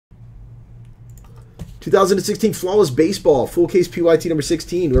2016 Flawless Baseball. Full case PYT number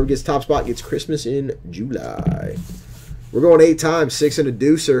 16. Whoever gets top spot gets Christmas in July. We're going 8 times. 6 and a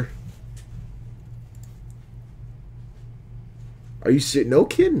deucer. Are you sitting? No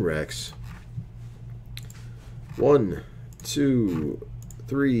kidding, Rex. 1, 2,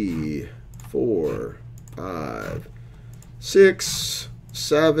 3, 4, 5, 6,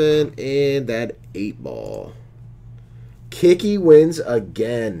 7, and that 8 ball. Kicky wins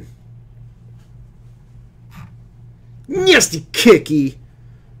again. Nasty Kicky.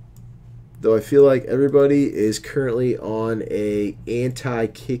 Though I feel like everybody is currently on a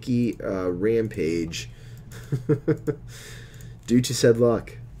anti-Kicky rampage. Due to said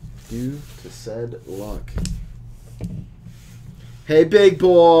luck. Due to said luck. Hey, big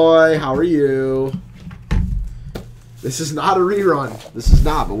boy. How are you? This is not a rerun. This is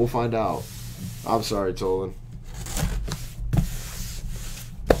not, but we'll find out. I'm sorry, Tolan.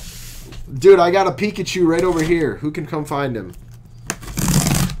 Dude, I got a Pikachu right over here. Who can come find him?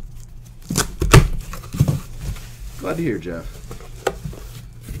 Glad to hear, Jeff.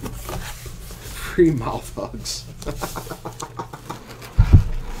 Free mouth hugs.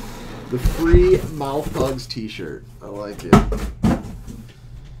 The free mouth hugs t-shirt. I like it.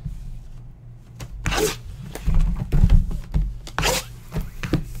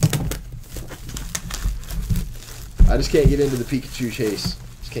 I just can't get into the Pikachu chase.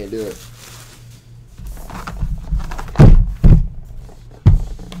 Just can't do it.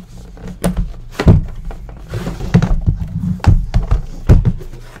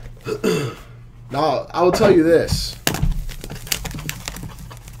 Now, I will tell you this.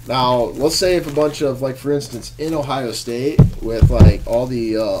 Now, let's say if a bunch of, like, for instance, in Ohio State, with, like, all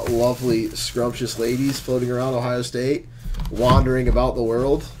the lovely, scrumptious ladies floating around Ohio State, wandering about the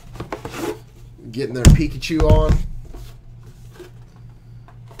world, getting their Pikachu on.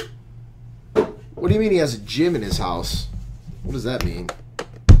 What do you mean he has a gym in his house? What does that mean?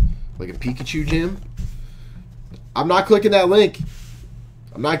 Like a Pikachu gym? I'm not clicking that link.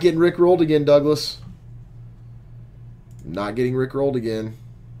 I'm not getting rickrolled again, Douglas. I'm not getting rickrolled again.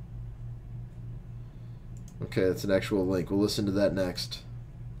 Okay, that's an actual link. We'll listen to that next.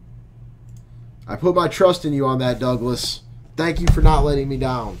 I put my trust in you on that, Douglas. Thank you for not letting me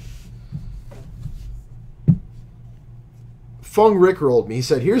down. Fung rickrolled me. He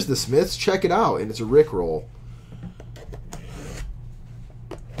said, here's the Smiths. Check it out. And it's a rickroll.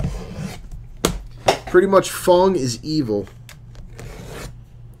 Pretty much Fung is evil.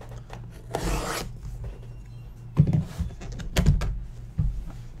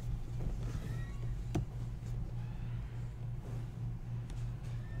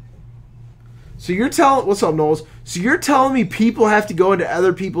 So you're telling, what's up, Knowles? So you're telling me people have to go into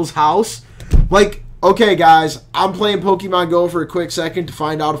other people's house? Like, okay, guys, I'm playing Pokemon Go for a quick second to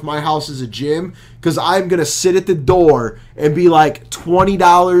find out if my house is a gym, because I'm going to sit at the door and be like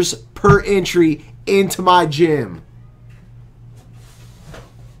 $20 per entry into my gym.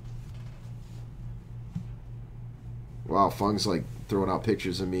 Wow, Fung's like throwing out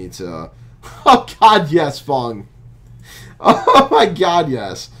pictures of me to... Oh, God, yes, Fung. Oh, my God,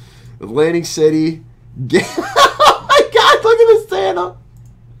 yes. Atlantic City. Oh, my God, look at this Santa.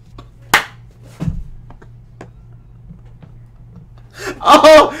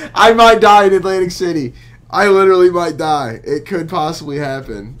 Oh, I might die in Atlantic City. I literally might die. It could possibly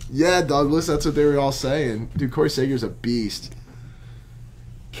happen. Yeah, Douglas, that's what they were all saying. Dude, Corey Seager's a beast.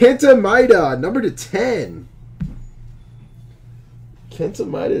 Kenta Maeda, number to 10. Kenta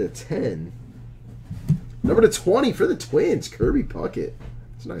Maeda to 10. Number to 20 for the Twins, Kirby Puckett.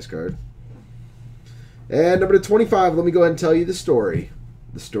 It's a nice card. And number to 25, let me go ahead and tell you the story.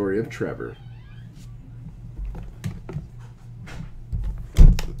 The story of Trevor.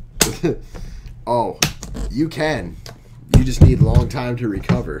 Oh, you can. You just need a long time to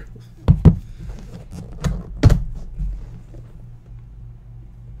recover.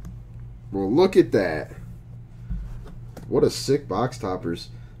 Well, look at that. What a sick box toppers.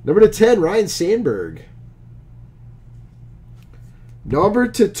 Number to 10, Ryan Sandberg. Number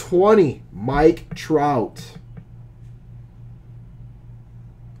to 20, Mike Trout.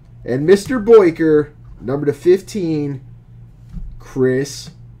 And Mr. Boyker, number to 15, Chris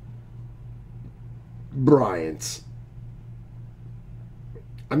Bryant.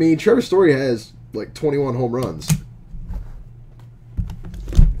 I mean, Trevor Story has like 21 home runs.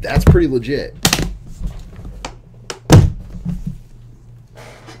 That's pretty legit.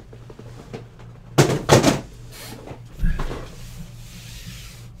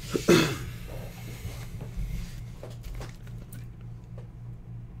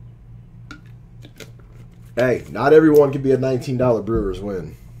 Hey, not everyone can be a $19 Brewers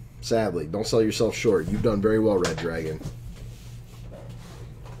win. Sadly. Don't sell yourself short. You've done very well, Red Dragon.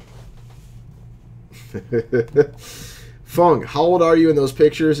 Fung, how old are you in those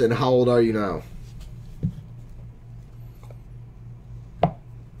pictures, and how old are you now?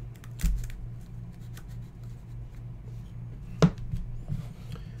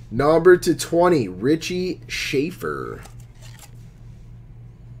 Number to 20, Richie Schaefer.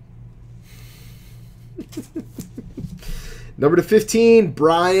 Number to 15,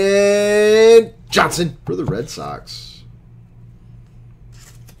 Brian Johnson for the Red Sox.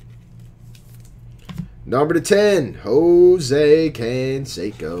 Number to 10, Jose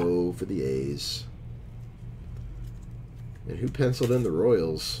Canseco for the A's. And who penciled in the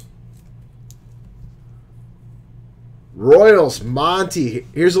Royals? Royals, Monty.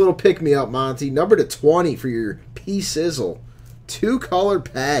 Here's a little pick-me-up, Monty. Number to 20 for your P-Sizzle. 2-color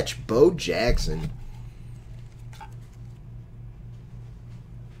patch, Bo Jackson.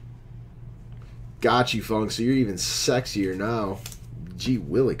 Got you, Funk. So you're even sexier now. Gee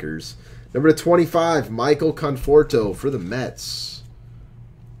willikers. Number to 25, Michael Conforto for the Mets.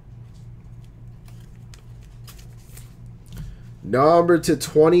 Number to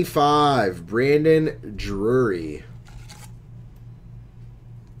 25, Brandon Drury.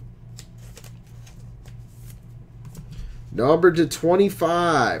 Number to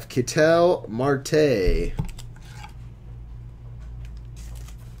 25, Ketel Marte.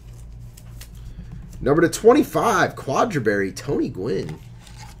 Number to 25, Quadraberry, Tony Gwynn.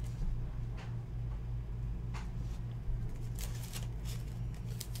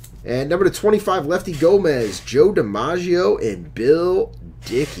 And number to 25, Lefty Gomez, Joe DiMaggio, and Bill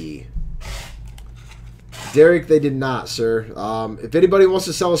Dickey. Derek, they did not, sir. If anybody wants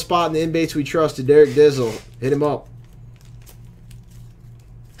to sell a spot in the inmates we trust to Derek Dizzle, hit him up.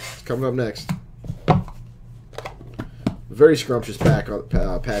 It's coming up next. Very scrumptious patch on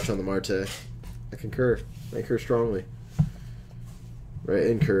the Marte. I concur. I concur strongly. Right,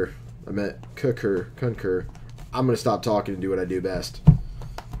 incur. I meant concur. I'm going to stop talking and do what I do best.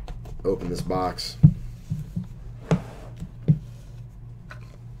 Open this box.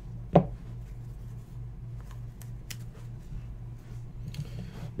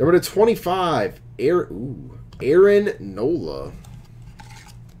 Number to 25, Aaron Nola.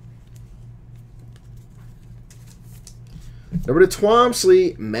 Number to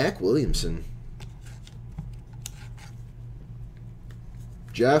Twomsley, Mac Williamson.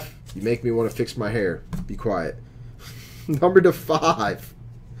 Jeff, you make me want to fix my hair. Be quiet. Number to 5,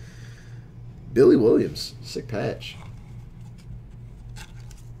 Billy Williams. Sick patch.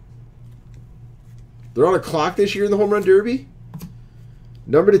 They're on a clock this year in the Home Run Derby.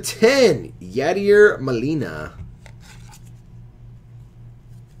 Number to 10, Yadier Molina.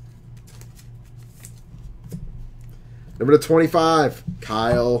 Number to 25,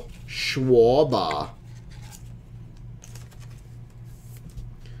 Kyle Schwarber.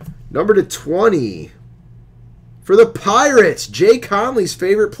 Number to 20, for the Pirates, Jay Conley's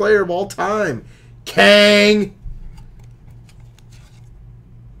favorite player of all time, Kang.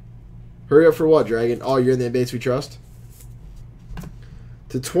 Hurry up for what, Dragon? Oh, you're in the inmates we trust?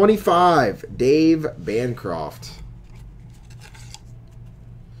 To 25, Dave Bancroft.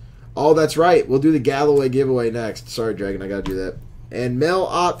 Oh, that's right. We'll do the Galloway giveaway next. Sorry, Dragon. I got to do that. And Mel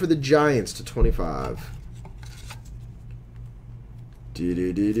Ott for the Giants to 25.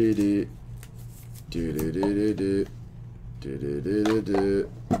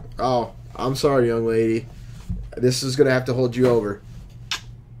 Oh, I'm sorry, young lady. This is going to have to hold you over.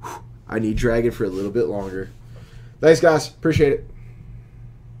 I need Dragon for a little bit longer. Thanks, guys. Appreciate it.